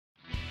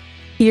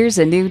Here's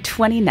a new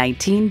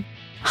 2019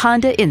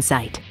 Honda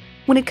Insight.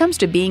 When it comes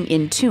to being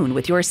in tune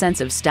with your sense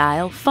of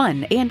style,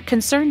 fun, and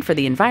concern for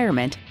the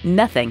environment,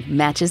 nothing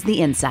matches the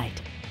Insight.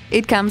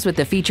 It comes with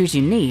the features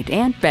you need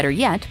and, better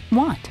yet,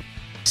 want.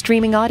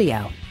 Streaming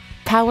audio,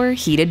 power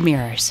heated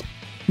mirrors,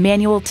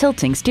 manual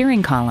tilting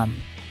steering column,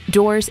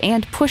 doors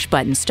and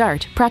push-button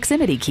start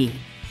proximity key,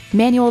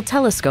 manual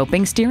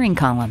telescoping steering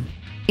column,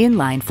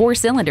 inline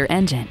 4-cylinder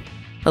engine,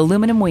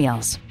 aluminum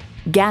wheels,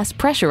 gas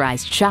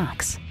pressurized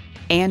shocks,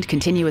 and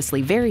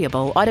continuously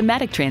variable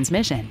automatic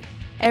transmission.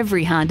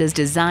 Every Honda is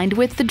designed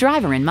with the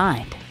driver in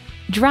mind.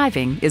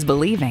 Driving is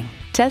believing.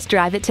 Test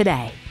drive it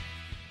today.